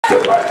to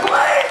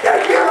proclaim the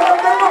year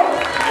of the Lord.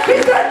 He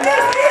said,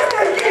 this is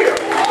the year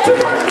to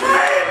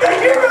proclaim the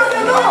year of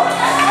the Lord.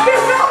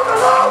 It goes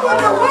along with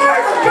the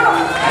word of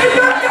God. It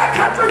does not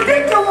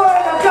contradict the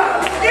word of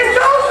God. It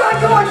does not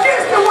go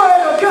against the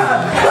word of God.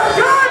 But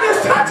God is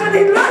touching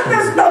and letting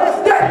us know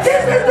that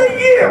this is the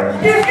year.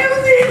 If you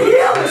need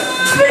healing,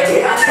 speak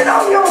healing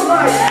on your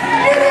life.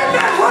 It is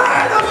that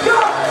word of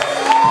God.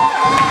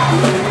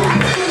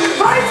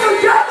 Fight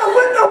together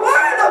with the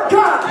word of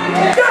God.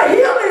 The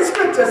healing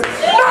scriptures.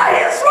 By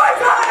his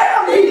stripes I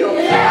am healed.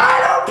 I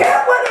don't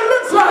care what it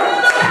looks like.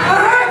 I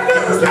heard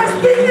business that's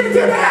speaking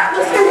to the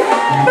atmosphere.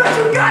 But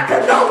you got to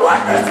know what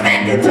they're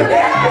speaking to the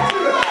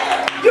atmosphere.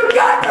 You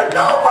got to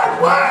know what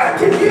word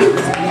to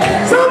use.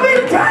 So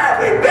many times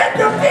we've been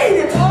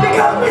defeated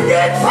because we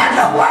didn't put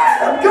the word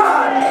of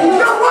God.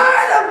 The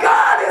word of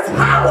God is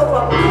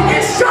powerful.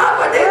 It's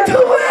sharper than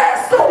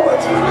two-edged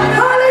swords.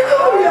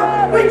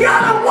 Hallelujah. We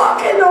got to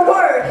walk in the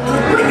word.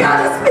 We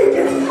got to speak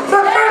it.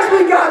 But first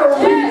we got to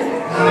read it.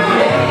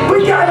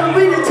 We got to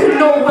read it to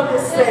know what it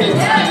says.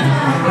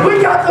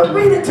 We got to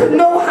read it to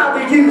know how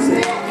to use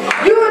it.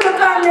 You're in a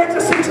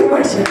financial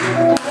situation.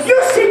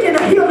 You're seeking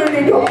a healing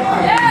in your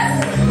body.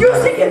 You're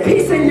seeking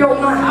peace in your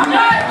mind.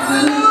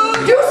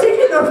 You're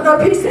seeking a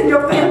peace in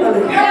your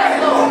family.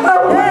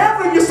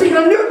 Whatever you're seeking,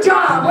 a new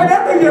job,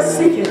 whatever you're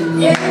seeking.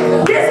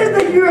 This is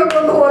the year of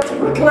the Lord to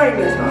proclaim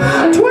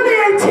it.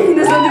 2018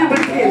 is a new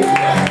beginning.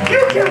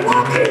 You can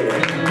walk in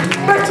it,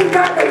 but you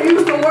got to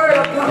use the word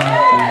of God.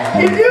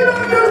 If you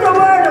don't use the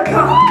word of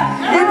God,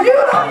 if you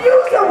don't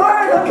use the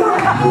word of God,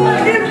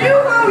 if you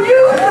don't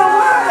use the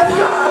word of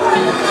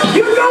God,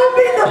 you're going to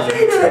be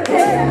defeated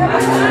again.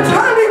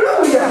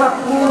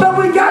 Hallelujah. But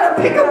we got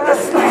to pick up the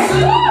slack.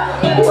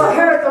 Oh, I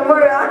heard the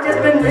word. I've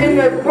just been in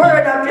the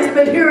word. I've just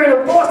been hearing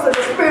the voice of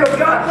the Spirit of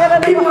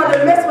God. Even when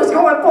the mess was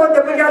going forth,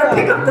 that we got to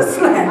pick up the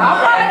slack.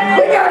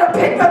 We got to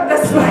pick up the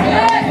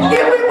slack.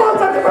 If we want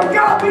something from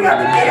God, we got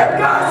to give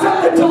God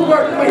something to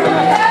work with.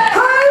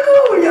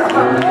 Hallelujah.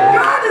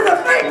 God is a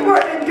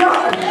faith-working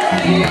God.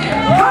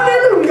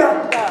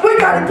 Hallelujah. We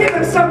got to give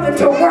him something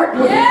to work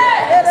with.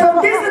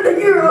 So this is the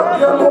year of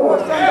the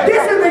Lord.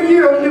 This is the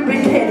year of new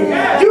beginning.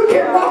 You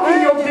can walk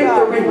in your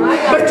victory,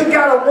 but you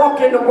got to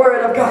walk in the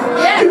word of God.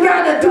 You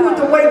got to do it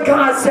the way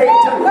God said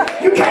to do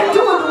it. You can't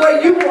do it the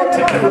way you want to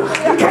do it.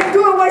 You can't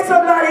do it the way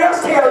somebody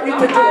else tells you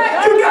to do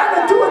it. You got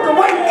to do it the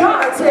way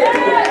God said to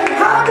do it.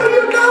 How do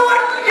you know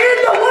it? In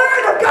the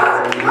word of God.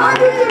 How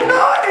do you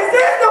know it? It's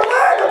in the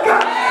word of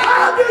God.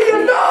 How do you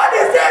know it?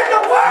 It's in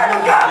the word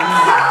of God.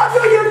 How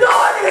do you know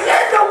it? It's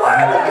in the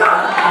word of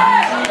God.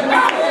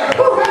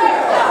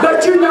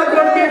 But you're not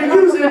going to be able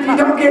to use it if you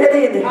don't get it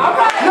in it.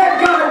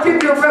 Let God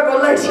give you a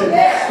revelation.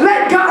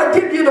 Let God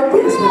give you the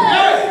wisdom.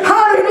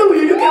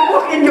 Hallelujah. You can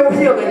walk in your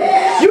healing.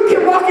 You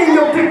can walk in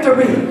your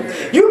victory.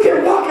 You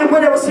can walk in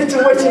whatever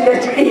situation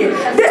that you're in.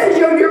 This is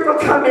your year for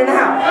coming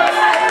out.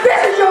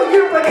 This is your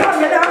year for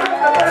coming out.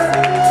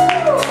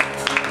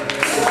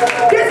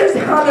 This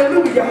is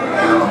hallelujah.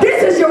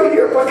 This is your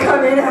year for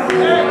coming out.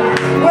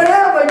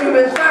 Whatever you've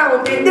been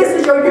found in, this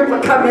is your year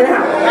for coming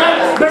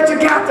out. But you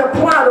got to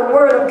apply the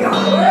word of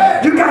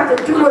God. You got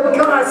to do what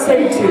God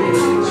said to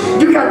you.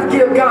 You got to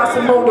give God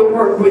some more to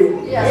work with.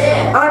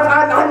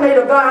 I made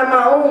a vow in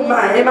my own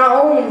mind, in my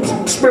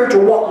own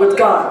spiritual walk with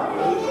God.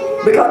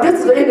 Because this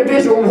is an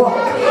individual walk.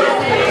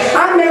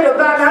 I made a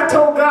vow and I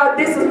told God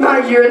this is my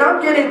year and I'm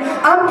getting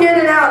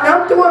out and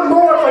I'm doing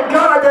more for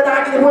God than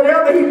I can,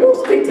 whatever he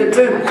wants me to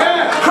do.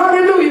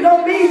 Hallelujah.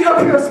 Don't mean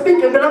up here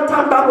speaking, but I'm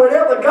talking about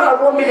whatever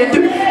God wants me to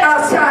do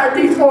outside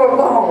these four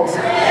walls.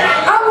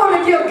 I want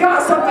to give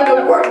God something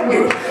to work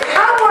with.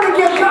 I want to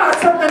give God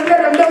something to let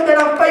him know that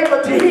I'm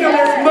faithful to him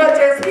as much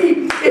as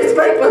he is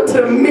faithful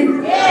to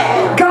me.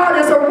 God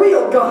is a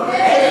real God.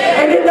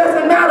 And it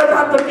doesn't matter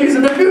about the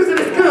music. The music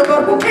is good,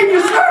 but who can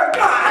you serve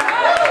God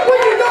when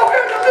you don't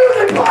hear the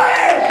music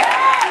playing?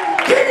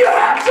 Can you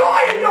have joy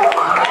in your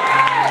heart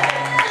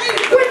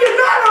when you're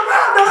not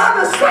around the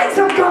other saints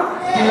of God?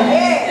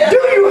 Do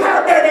you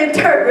have that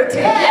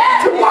integrity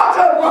to walk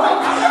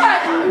upright?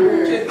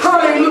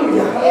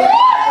 Hallelujah.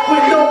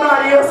 When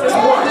nobody else is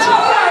watching.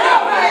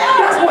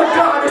 That's what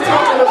God is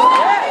talking about.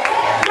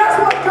 That's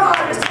what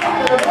God is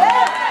talking about.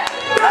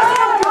 That's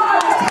what God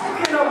is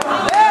talking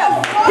about.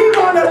 He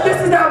wants us. This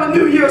is our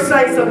New Year,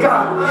 saints of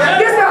God.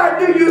 This is our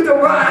New Year to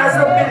rise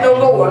up in the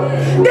Lord.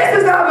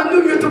 This is our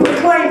New Year to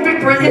proclaim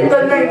victory in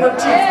the name of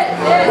Jesus.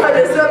 But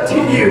it's up to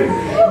you.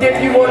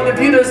 If you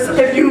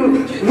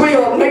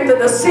will make the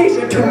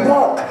decision to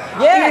walk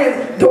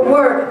in the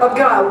word of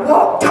God.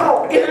 Walk,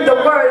 talk in the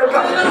word of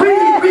God.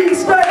 Read,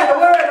 study the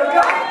word of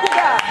God.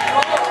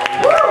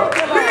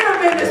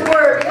 Live in his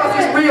word because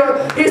it's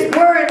real. His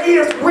word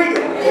is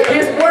real.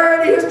 His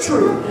word is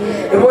true.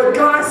 And what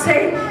God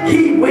said,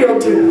 he will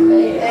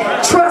do.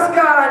 Trust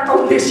God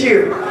on this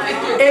year.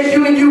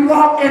 And when you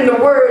walk in the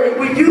word and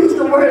we use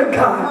the word of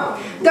God,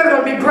 there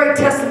are going to be great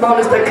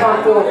testimonies that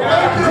come forth.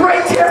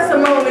 Great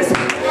testimonies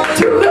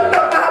to lift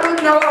up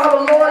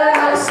our Lord and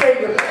our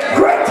Savior.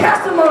 Great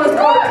testimonies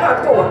going to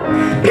come forth.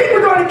 People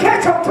are going to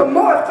catch up to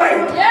more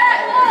faith.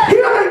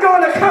 Healing going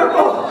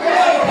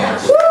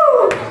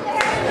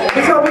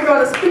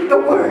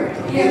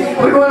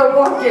We're going to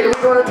walk in it.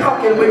 We're going to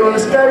talk it. We're going to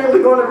study it.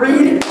 We're going to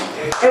read it.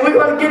 And we're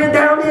going to get it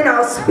down in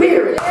our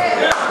spirit.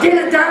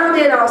 Get it down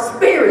in our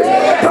spirit.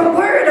 The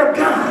Word of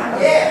God.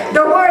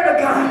 The Word of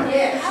God.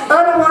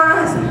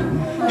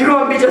 Otherwise, you're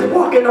going to be just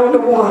walking on the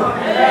water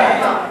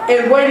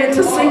and waiting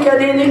to sink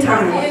at any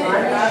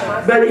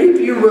time. But if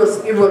you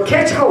will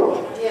catch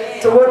hold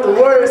to what the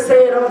Word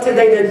said on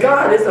today, that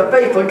God is a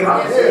faithful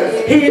God.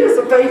 He is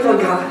a faithful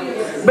God.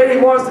 But He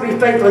wants to be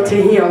faithful to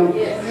Him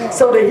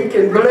so that He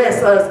can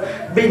bless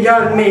us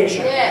beyond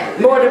measure.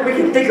 More than we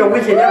can think or we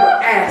can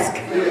ever ask.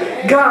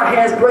 God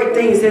has great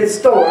things in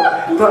store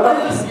for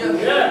us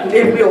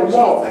if we'll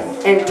walk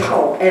and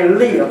talk and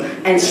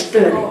live and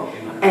study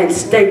and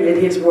stay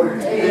in His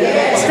Word.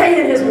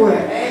 Stay in His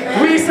Word.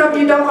 Read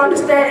something you don't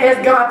understand,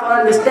 ask God for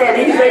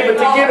understanding. He's able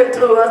to give it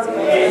to us.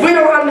 We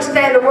don't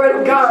understand the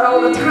Word of God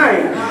all the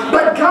time.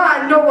 But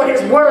God knows what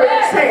His Word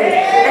says.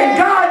 And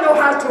God knows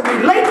how to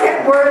relate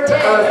that Word to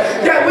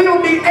us. That we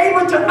will be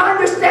able to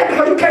understand,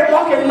 because you can't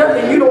walk in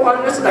nothing you don't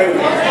understand.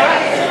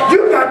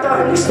 You got to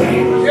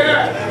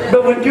understand.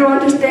 But when you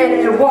understand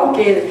it and walk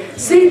in it,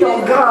 see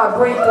though God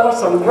bring forth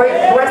some great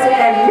blessing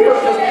and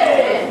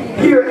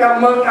miracles here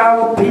among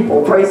our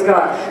people, praise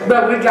God.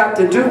 But we got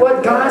to do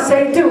what God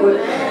say do it,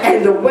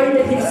 and the way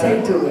that He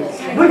say do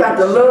it. We got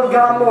to love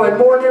God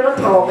more than a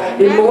talk,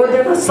 and more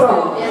than a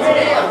song.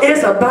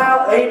 It's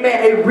about,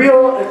 amen, a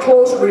real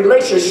close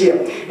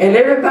relationship. And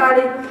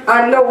everybody,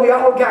 I know we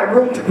all got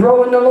room to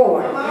grow in the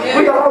Lord.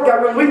 We all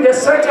got room. We can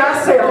just search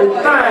ourselves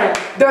and find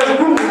there's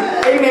room,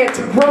 amen,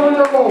 to grow in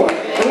the Lord.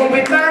 And when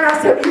we find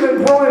ourselves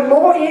even growing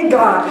more in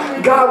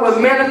God, God will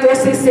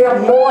manifest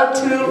Himself more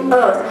to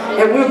us.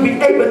 And we'll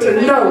be able to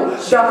know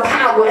the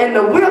power and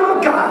the will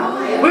of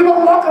God. We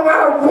won't walk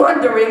around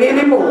wondering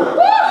anymore.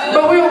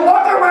 But we'll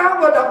walk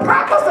around with a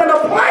purpose and a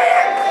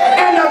plan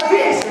and a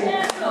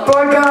vision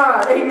for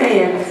God,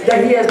 amen,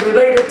 that He has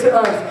related to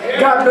us.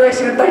 God bless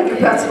you. Thank you,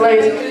 Pastor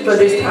Sledge, for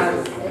this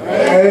time.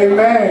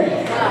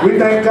 Amen. We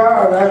thank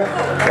God.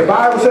 The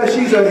Bible says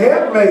she's a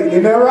helpmate.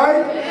 Isn't that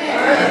right?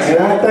 And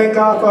I thank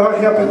God for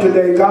her helping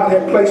today. God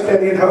had placed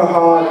that in her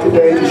heart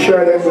today to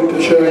share that with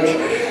the church.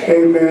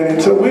 Amen.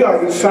 And so we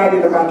are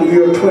excited about the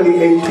year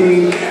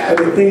 2018 and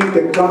the things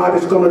that God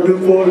is going to do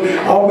for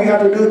us. All we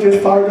have to do is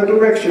just follow the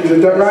directions.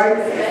 Is that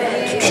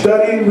right?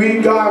 Study,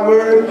 read God's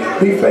Word,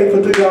 be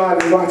faithful to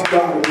God, and watch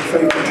God will be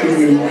faithful to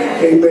you.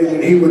 Amen.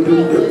 And He will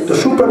do the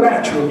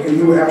supernatural, and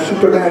you will have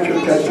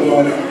supernatural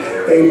testimony.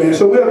 Amen.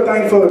 So we are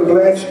thankful and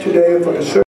blessed today for the service.